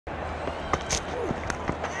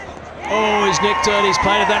Oh, he's nicked it. He's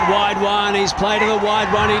played at that wide one. He's played at the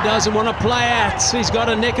wide one he doesn't want to play at. He's got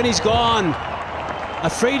a nick and he's gone.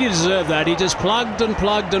 Afridi deserved that. He just plugged and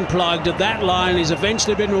plugged and plugged at that line. He's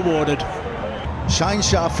eventually been rewarded. Shaheen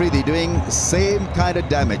Afridi doing same kind of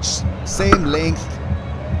damage, same length,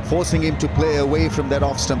 forcing him to play away from that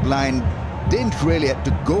off-stump line. Didn't really have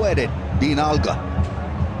to go at it, Dean Alga.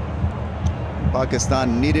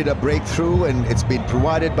 Pakistan needed a breakthrough and it's been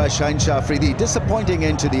provided by Shaheen Afridi. Disappointing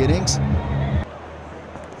end to the innings.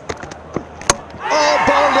 Oh,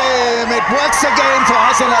 bowled him! It works again for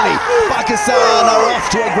Hassan Ali. Pakistan are off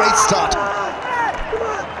to a great start.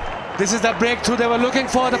 This is the breakthrough they were looking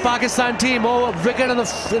for, the Pakistan team. Oh, wicket in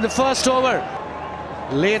the first over.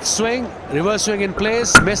 Late swing, reverse swing in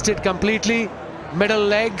place, missed it completely. Middle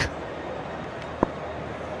leg.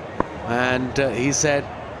 And he said,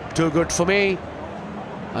 too good for me.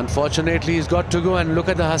 Unfortunately, he's got to go, and look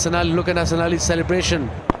at Hassan Ali's celebration.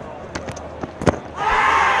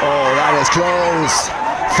 Oh, that is close.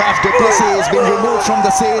 Faf du Plessis has been removed from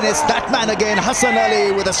the scene. It's that man again, Hassan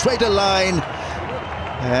Ali, with a straighter line.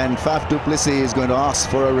 And Faf du Plessis is going to ask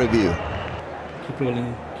for a review. Keep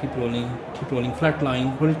rolling, keep rolling, keep rolling. Flat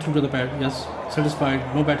line, roll it through to the pad. Yes, satisfied,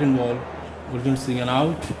 no bat involved. Original swing and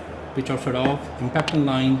out. Pitch outside off, impact in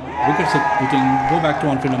line, wickets hitting, go back to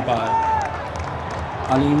on-field umpire.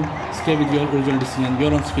 Aleem, stay with your original decision.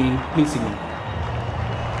 You're on screen, please signal.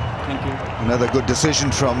 Thank you. Another good decision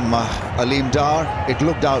from Aleem Dar. It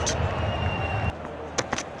looked out.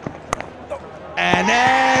 An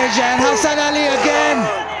edge, and Hassan Ali again.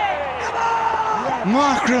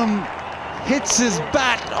 Makram hits his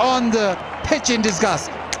bat on the pitch in disgust.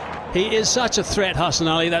 He is such a threat, Hassan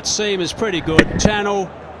Ali. That seam is pretty good. Channel.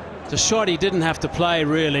 The shot he didn't have to play,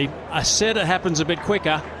 really. I said it happens a bit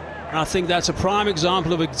quicker, and I think that's a prime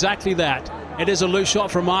example of exactly that. It is a loose shot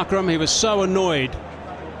from Akram. He was so annoyed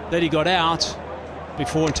that he got out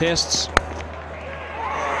before tests.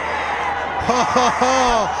 Ho, ho,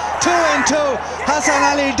 ho. 2 and 2. Hassan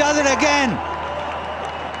Ali does it again.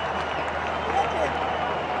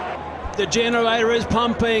 The generator is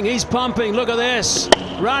pumping. He's pumping. Look at this.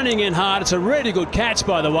 Running in hard. It's a really good catch,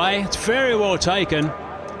 by the way. It's very well taken.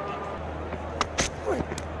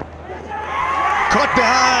 Caught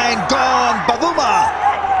behind, gone. Bavuma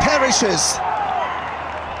perishes.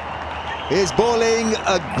 Is bowling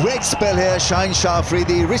a great spell here. Shaheen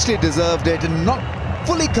Afridi richly deserved it and not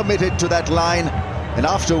fully committed to that line. And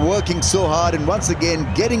after working so hard and once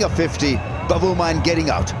again getting a 50, Bavuma and getting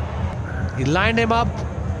out. He lined him up.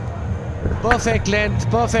 Perfect length,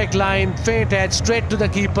 perfect line, faint edge, straight to the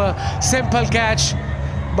keeper. Simple catch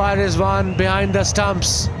by Rizwan behind the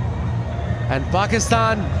stumps. And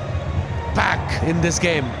Pakistan back in this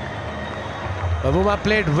game. Bavuma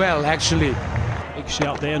played well, actually. Big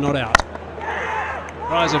shout there, not out.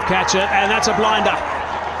 Rise of catch it, and that's a blinder.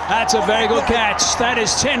 That's a very good catch. That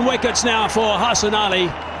is 10 wickets now for Hassan Ali.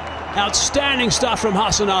 Outstanding stuff from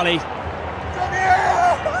Hassan Ali.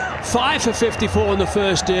 5 for 54 in the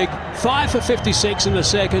first dig, 5 for 56 in the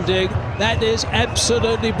second dig. That is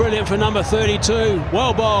absolutely brilliant for number 32.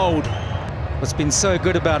 Well bowled. What's been so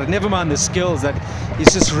good about it, never mind the skills, that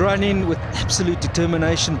he's just running with absolute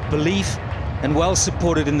determination, belief, and well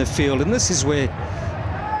supported in the field. And this is where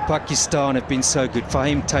Pakistan have been so good, for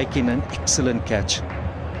him taking an excellent catch.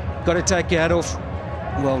 Got to take your hat off.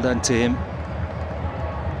 Well done to him.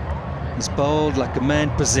 He's bowled like a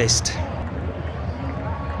man possessed.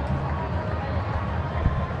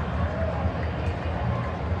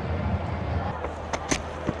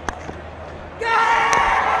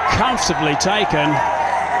 Comfortably taken.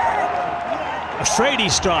 Afridi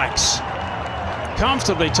strikes.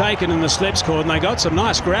 Comfortably taken in the slips cord, and they got some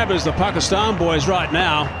nice grabbers, the Pakistan boys, right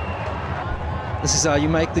now. This is how you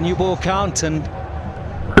make the new ball count, and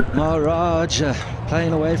Maharaj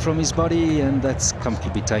playing away from his body, and that's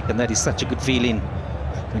comfortably taken. That is such a good feeling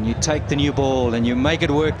when you take the new ball and you make it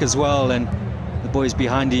work as well, and the boys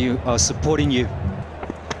behind you are supporting you.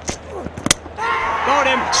 Got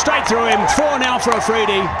him, straight through him. 4 now for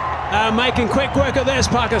Afridi. Making quick work of this,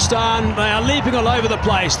 Pakistan. They are leaping all over the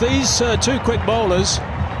place. These two quick bowlers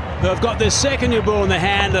who have got their second new ball in their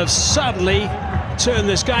hand have suddenly turned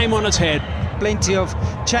this game on its head. Plenty of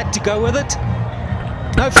chat to go with it.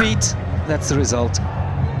 No feet, that's the result.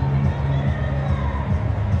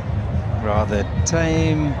 Rather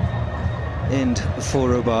tame end for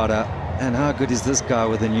Rabada. And how good is this guy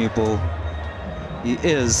with a new ball? He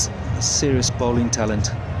is a serious bowling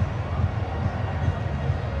talent.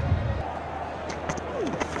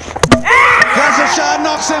 Shah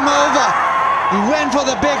knocks him over. He went for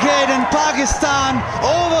the big hit, and Pakistan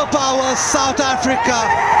overpowers South Africa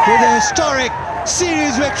with a historic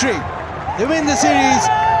series victory. They win the series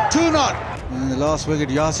 2-0. And the last wicket,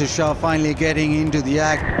 Yasir Shah finally getting into the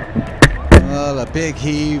act. Well, a big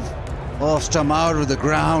heave, off stump out of the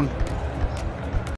ground.